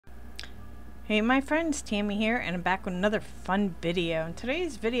Hey my friends, Tammy here, and I'm back with another fun video. In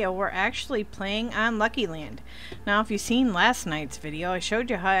today's video, we're actually playing on Luckyland. Now, if you've seen last night's video, I showed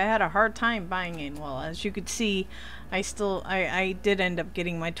you how I had a hard time buying in. Well, as you could see, I did end up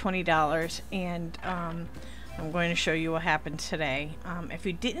getting my $20, and I'm going to show you what happened today. If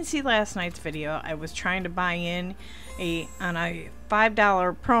you didn't see last night's video, I was trying to buy in on a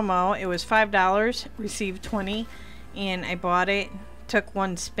 $5 promo. It was $5, received 20, and I bought it. Took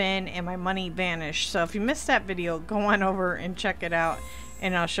one spin and my money vanished. So if you missed that video, go on over and check it out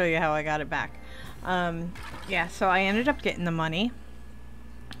and I'll show you how I got it back. Yeah, so I ended up getting the money,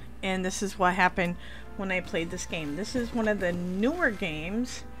 and this is what happened when I played this game. This is one of the newer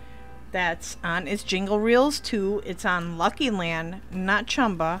games that's on. It's Gingle Reels 2. It's on Luckyland, not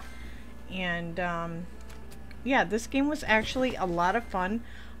Chumba. And yeah, this game was actually a lot of fun.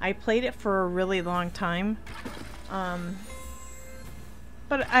 I played it for a really long time.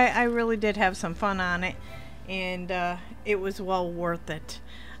 But I really did have some fun on it, and it was well worth it.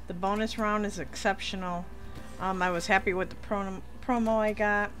 The bonus round is exceptional. I was happy with the promo I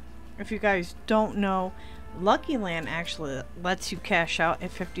got. If you guys don't know, Luckyland actually lets you cash out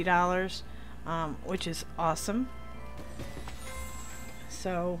at $50, which is awesome.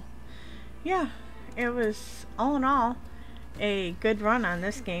 So, yeah, it was all in all a good run on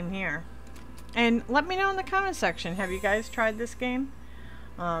this game here. And let me know in the comment section, have you guys tried this game?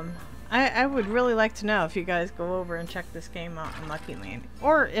 I would really like to know if you guys go over and check this game out on Luckyland.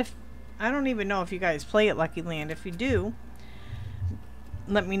 Or if, I don't even know if you guys play at Luckyland. If you do,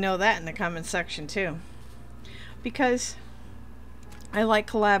 let me know that in the comment section too. Because I like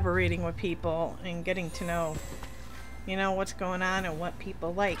collaborating with people and getting to know, you know, what's going on and what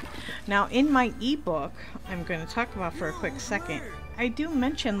people like. Now in my ebook, I'm going to talk about for a quick second, I do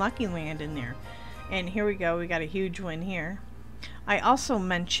mention Luckyland in there. And here we go, we got a huge win here. I also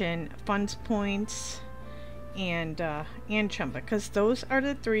mention funds points and Chumba, because those are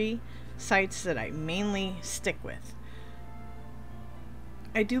the three sites that I mainly stick with.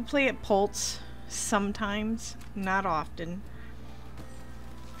 I do play at Pulse sometimes, not often.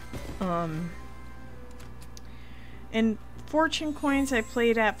 And Fortune Coins I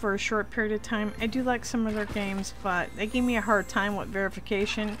played at for a short period of time. I do like some of their games, but they gave me a hard time with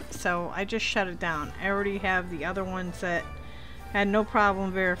verification, so I just shut it down. I already have the other ones that had no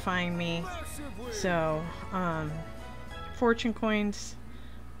problem verifying me. So Fortune Coins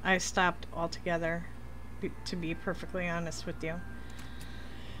I stopped altogether, to be perfectly honest with you.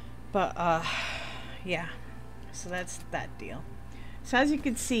 But yeah, so that's that deal. So as you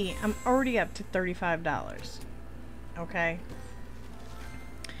can see, I'm already up to $35. Okay,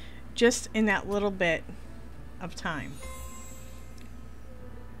 just in that little bit of time.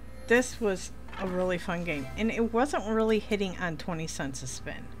 This was a really fun game, and it wasn't really hitting on 20 cents a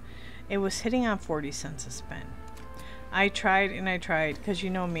spin. It was hitting on 40 cents a spin. I tried and I tried, because you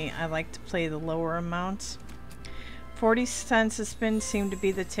know me, I like to play the lower amounts. 40 cents a spin seemed to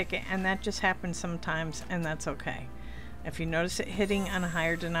be the ticket, and that just happens sometimes, and that's okay. If you notice it hitting on a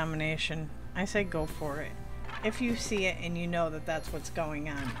higher denomination, I say go for it. If you see it and you know that that's what's going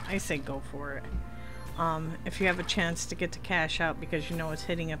on, I say go for it. If you have a chance to get to cash out because you know it's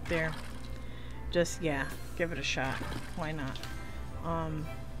hitting up there, just, yeah, give it a shot. Why not?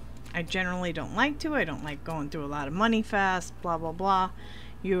 I generally don't like to. I don't like going through a lot of money fast, blah, blah, blah.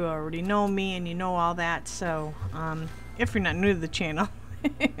 You already know me and you know all that. So, if you're not new to the channel,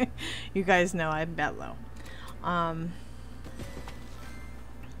 you guys know I bet low.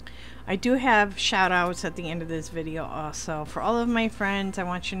 I do have shout outs at the end of this video also. For all of my friends, I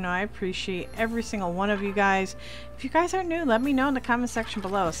want you to know I appreciate every single one of you guys. If you guys are new, let me know in the comment section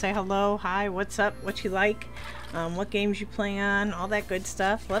below. Say hello, hi, what's up, what you like, what games you play on, all that good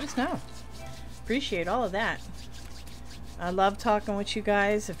stuff. Let us know. Appreciate all of that. I love talking with you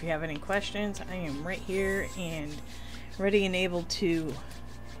guys. If you have any questions, I am right here and ready and able to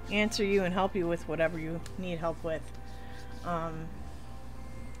answer you and help you with whatever you need help with.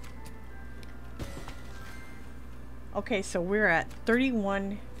 Okay, so we're at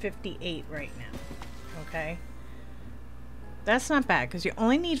 31.58 right now. Okay, that's not bad because you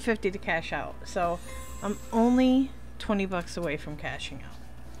only need 50 to cash out. So I'm only 20 bucks away from cashing out.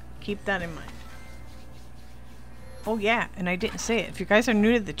 Keep that in mind. Oh yeah, and I didn't say it. If you guys are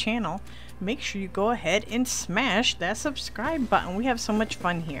new to the channel, make sure you go ahead and smash that subscribe button. We have so much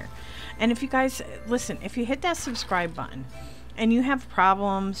fun here. And if you guys listen, if you hit that subscribe button and you have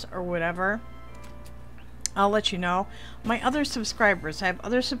problems or whatever, I'll let you know. My other subscribers, I have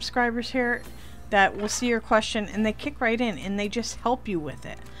other subscribers here that will see your question and they kick right in and they just help you with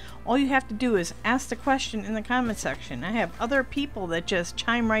it. All you have to do is ask the question in the comment section. I have other people that just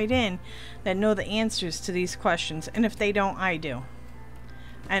chime right in that know the answers to these questions, and if they don't, I do.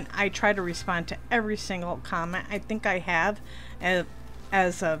 And I try to respond to every single comment. I think I have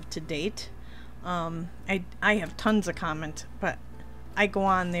as of to date. I have tons of comments, but I go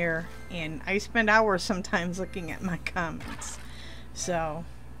on there and I spend hours sometimes looking at my comments. So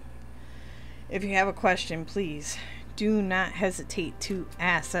if you have a question, please do not hesitate to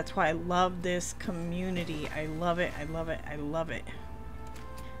ask. That's why I love this community. I love it. I love it. I love it.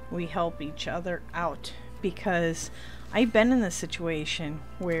 We help each other out, because I've been in this situation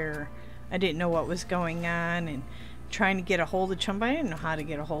where I didn't know what was going on and trying to get a hold of Chumba. I didn't know how to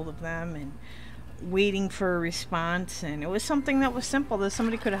get a hold of them, and waiting for a response. And it was something that was simple that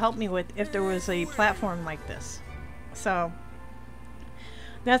somebody could have helped me with if there was a platform like this. So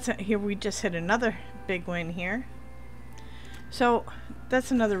that's it. Here we just hit another big win here. So that's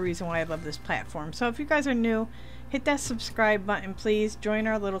another reason why I love this platform. So if you guys are new, hit that subscribe button, please. Join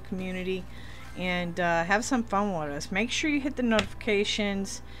our little community and have some fun with us. Make sure you hit the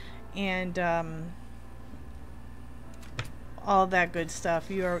notifications and all that good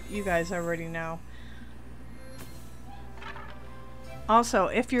stuff. You guys already know. Also,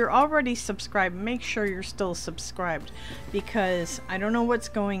 if you're already subscribed, make sure you're still subscribed, because I don't know what's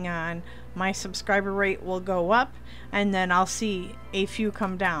going on. My subscriber rate will go up and then I'll see a few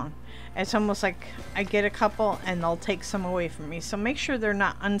come down. It's almost like I get a couple and they'll take some away from me. So make sure they're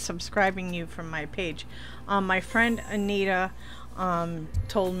not unsubscribing you from my page. My friend Anita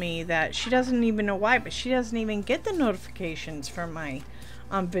told me that she doesn't even know why, but she doesn't even get the notifications from my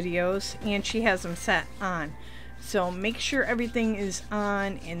videos, and she has them set on. So make sure everything is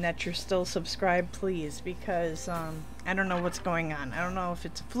on and that you're still subscribed, please, because I don't know what's going on. I don't know if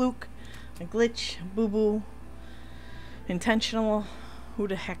it's a fluke, a glitch, boo-boo, intentional, who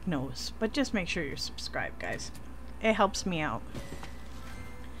the heck knows. But just make sure you're subscribed, guys. It helps me out.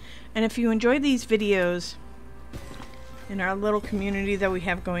 And if you enjoy these videos in our little community that we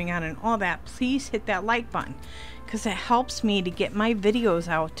have going on and all that, please hit that like button, because it helps me to get my videos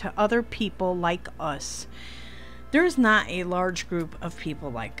out to other people like us. There's not a large group of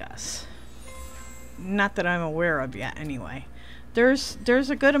people like us. Not that I'm aware of yet, anyway. There's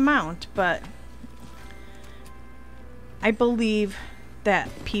a good amount, but I believe that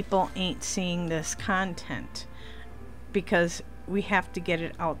people ain't seeing this content because we have to get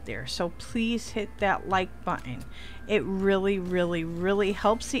it out there. So please hit that like button. It really, really, really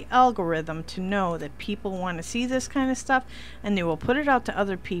helps the algorithm to know that people want to see this kind of stuff, and they will put it out to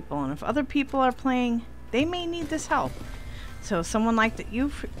other people. And if other people are playing, they may need this help. So someone liked it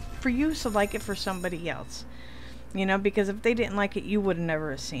for you, so like it for somebody else. You know, because if they didn't like it, you would have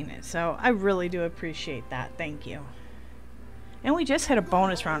never seen it. So I really do appreciate that. Thank you. And we just hit a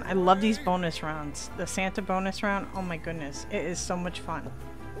bonus round. I love these bonus rounds. The Santa bonus round, oh my goodness. It is so much fun.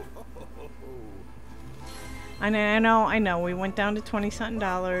 I know. We went down to 20-something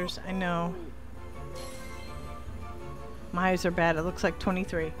dollars. I know. My eyes are bad. It looks like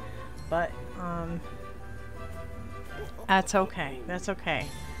 23. But, that's okay. That's okay.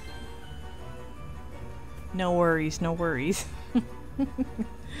 No worries. No worries.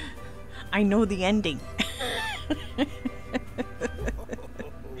 I know the ending.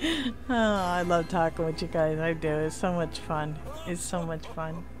 Oh, I love talking with you guys. I do. It's so much fun. It's so much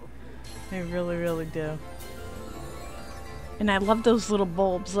fun. I really, really do. And I love those little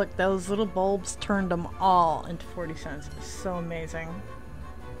bulbs. Look, those little bulbs turned them all into 40 cents. It's so amazing.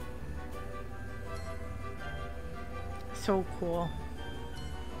 So cool.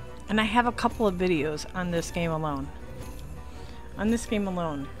 And I have a couple of videos on this game alone. On this game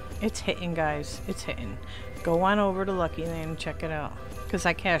alone. It's hitting, guys. It's hitting. Go on over to Luckyland and check it out. Because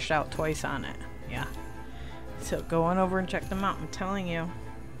I cashed out twice on it. Yeah. So go on over and check them out. I'm telling you.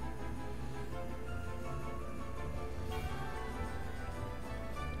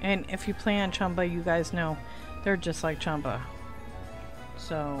 And if you play on Chumba, you guys know they're just like Chumba.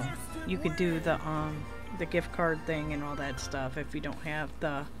 So you could do the gift card thing and all that stuff if you don't have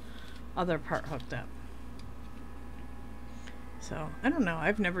the other part hooked up. So I don't know.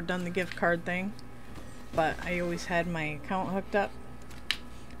 I've never done the gift card thing, but I always had my account hooked up.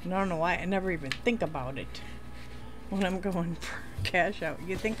 And I don't know why I never even think about it when I'm going for cash out.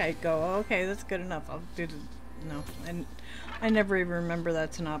 You think I'd go, oh, okay, that's good enough. I'll do the no, and I never even remember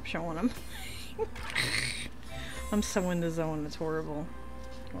that's an option when I'm so in the zone. It's horrible.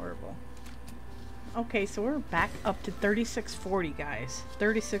 Horrible. Okay, so we're back up to 36.40, guys.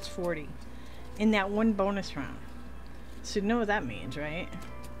 36.40 in that one bonus round. So you know what that means, right?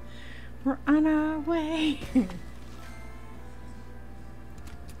 We're on our way.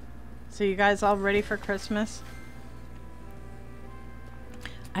 So you guys all ready for Christmas?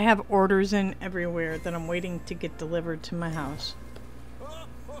 I have orders in everywhere that I'm waiting to get delivered to my house.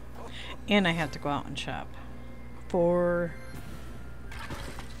 And I have to go out and shop for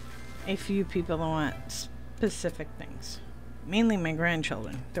a few people that want specific things. Mainly my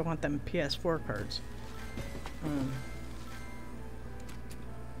grandchildren. They want them PS4 cards.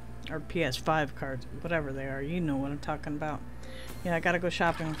 Or PS5 cards. Whatever they are. You know what I'm talking about. Yeah, I gotta go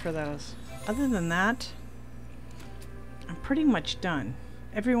shopping for those. Other than that, I'm pretty much done.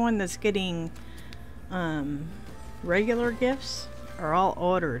 Everyone that's getting regular gifts are all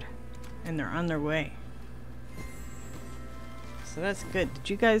ordered. And they're on their way. So that's good. Did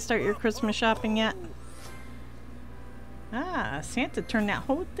you guys start your Christmas shopping yet? Ah, Santa turned that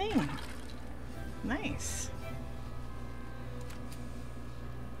whole thing. Nice.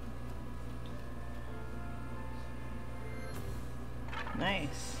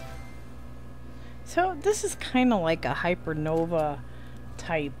 Nice. So this is kind of like a Hypernova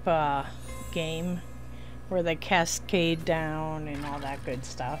type game where they cascade down and all that good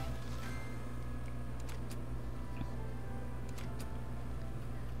stuff.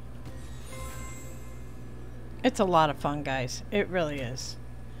 It's a lot of fun, guys. It really is.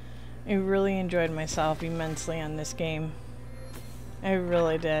 I really enjoyed myself immensely on this game. I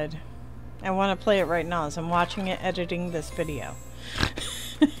really did. I want to play it right now as I'm watching it, editing this video.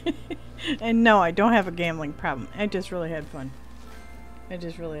 And no, I don't have a gambling problem. I just really had fun. I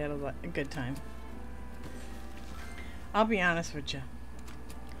just really had a good time. I'll be honest with you.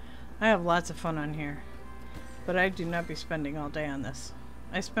 I have lots of fun on here. But I do not be spending all day on this.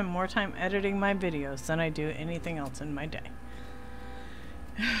 I spend more time editing my videos than I do anything else in my day.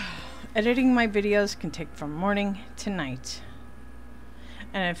 Editing my videos can take from morning to night.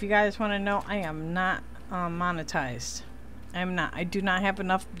 And if you guys want to know, I am not monetized. I'm not. I do not have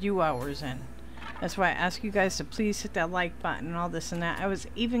enough view hours in. That's why I ask you guys to please hit that like button and all this and that. I was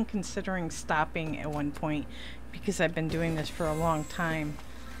even considering stopping at one point because I've been doing this for a long time.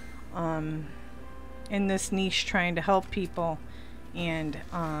 In this niche trying to help people. And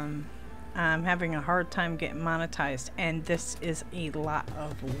I'm having a hard time getting monetized, and this is a lot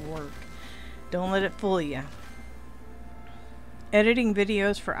of work. Don't let it fool you. Editing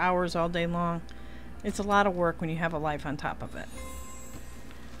videos for hours all day long, it's a lot of work when you have a life on top of it.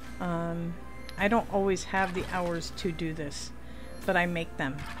 I don't always have the hours to do this, but I make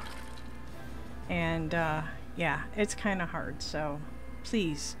them. And yeah, it's kind of hard, so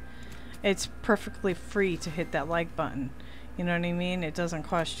please, it's perfectly free to hit that like button. You know what I mean? It doesn't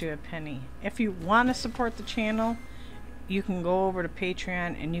cost you a penny. If you want to support the channel, you can go over to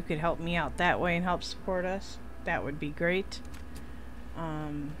Patreon and you could help me out that way and help support us. That would be great.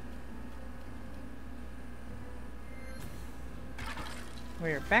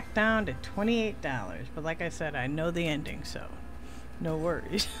 We're back down to $28. But like I said, I know the ending, so no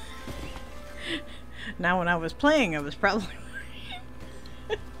worries. Now when I was playing, I was probably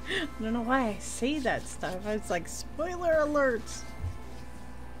I don't know why I say that stuff. It's like spoiler alerts.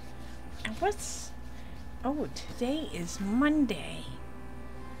 And what's... Oh, today is Monday.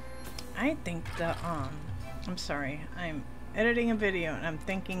 I think the, I'm sorry. I'm editing a video and I'm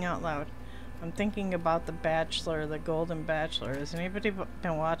thinking out loud. I'm thinking about The Bachelor, The Golden Bachelor. Has anybody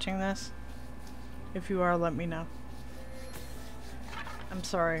been watching this? If you are, let me know. I'm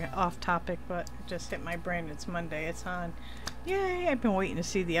sorry, off topic, but it just hit my brain. It's Monday. It's on. Yay! I've been waiting to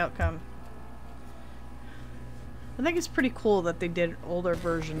see the outcome. I think it's pretty cool that they did an older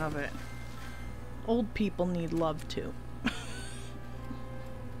version of it. Old people need love too.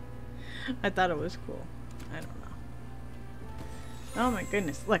 I thought it was cool. I don't know. Oh my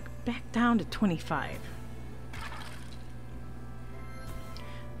goodness. Look, back down to 25.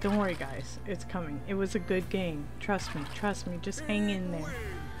 Don't worry guys, it's coming. It was a good game. Trust me, just hang in there.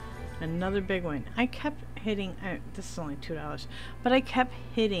 Another big one. I kept hitting, this is only $2, but I kept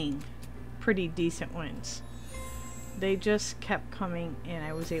hitting pretty decent wins. They just kept coming and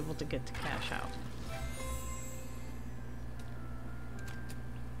I was able to get to cash out.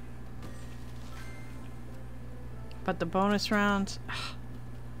 But the bonus rounds,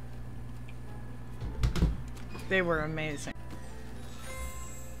 they were amazing.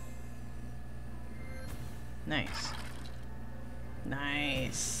 Nice.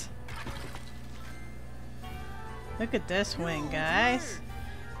 Nice. Look at this win, guys.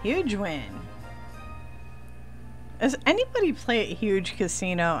 Huge win. Does anybody play at Huge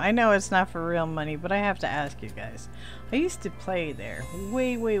Casino? I know it's not for real money, but I have to ask you guys. I used to play there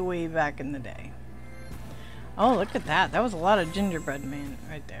way, way, way back in the day. Oh, look at that. That was a lot of gingerbread man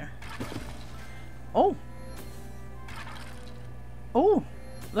right there. Oh. Oh,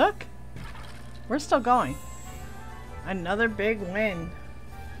 look. We're still going. Another big win.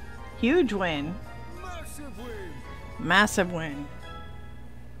 Huge win. Massive win. Massive win.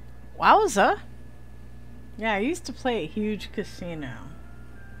 Wowza. Yeah, I used to play at Huge Casino.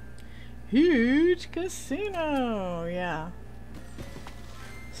 Huge Casino. Yeah.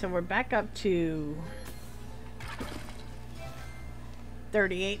 So we're back up to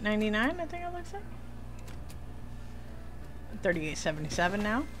 $38.99, I think it looks like. $38.77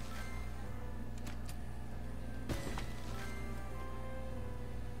 now.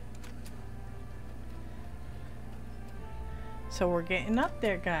 So we're getting up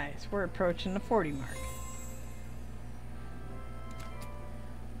there, guys. We're approaching the 40 mark.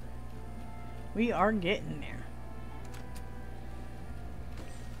 We are getting there.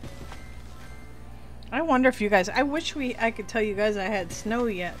 I wonder if you guys, I wish I could tell you guys I had snow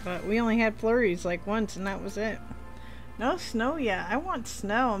yet, but we only had flurries like once and that was it. No snow yet. I want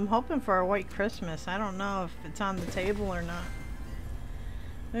snow. I'm hoping for a white Christmas. I don't know if it's on the table or not.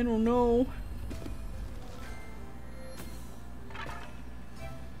 I don't know.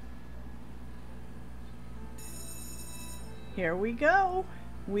 Here we go.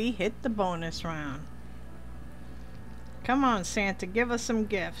 We hit the bonus round. Come on, Santa, give us some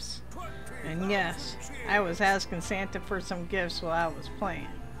gifts. And yes, I was asking Santa for some gifts while I was playing.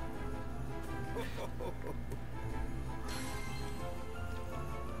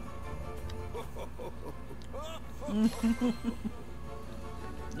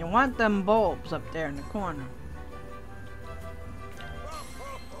 You want them bulbs up there in the corner.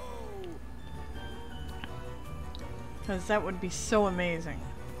 Because that would be so amazing.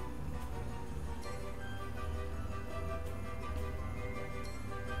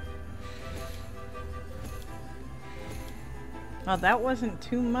 Well, that wasn't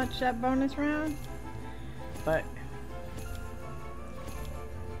too much, that bonus round, but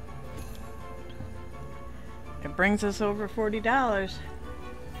it brings us over $40.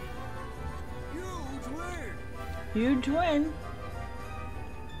 Huge win. Huge win.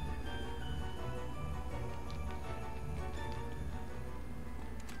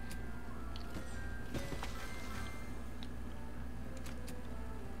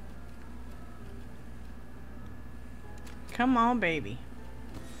 Come on, baby.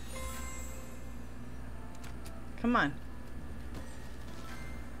 Come on.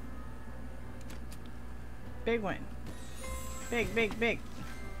 Big win. Big, big, big.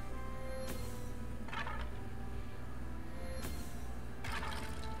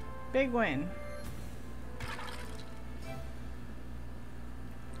 Big win.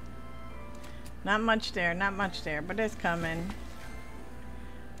 Not much there, not much there, but it's coming.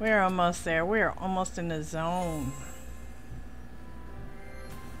 We're almost there. We're almost in the zone.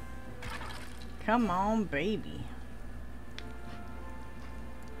 Come on, baby.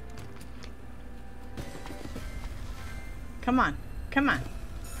 Come on. Come on.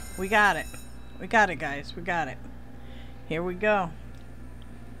 We got it. We got it, guys. We got it. Here we go.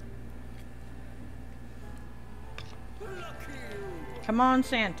 Come on,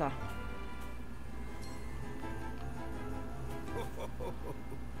 Santa.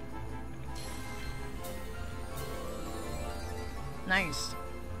 Nice.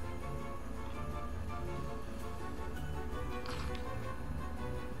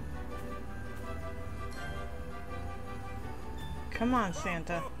 Come on,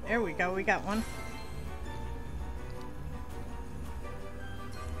 Santa. There we go. We got one.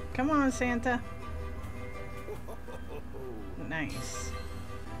 Come on, Santa. Nice.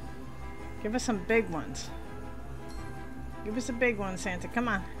 Give us some big ones. Give us a big one, Santa. Come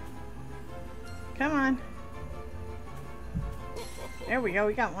on. Come on. There we go.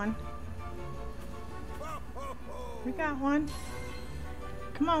 We got one. We got one.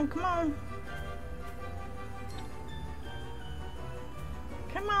 Come on, come on.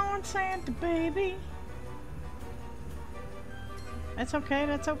 Come on, Santa, baby. That's okay,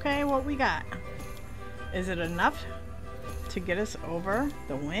 that's okay. What we got? Is it enough to get us over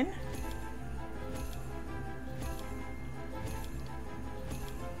the win?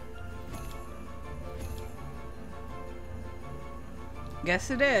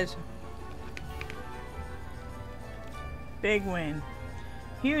 Guess it is. Big win.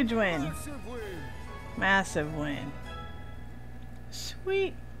 Huge win. Massive win. Massive win.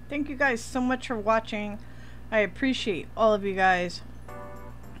 Sweet. Thank you guys so much for watching. I appreciate all of you guys.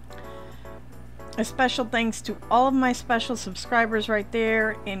 A special thanks to all of my special subscribers right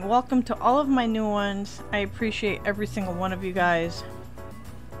there, and welcome to all of my new ones. I appreciate every single one of you guys.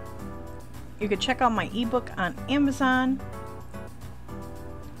 You can check out my ebook on Amazon.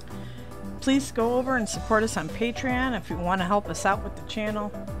 Please go over and support us on Patreon if you want to help us out with the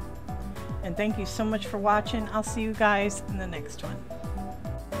channel. And thank you so much for watching. I'll see you guys in the next one.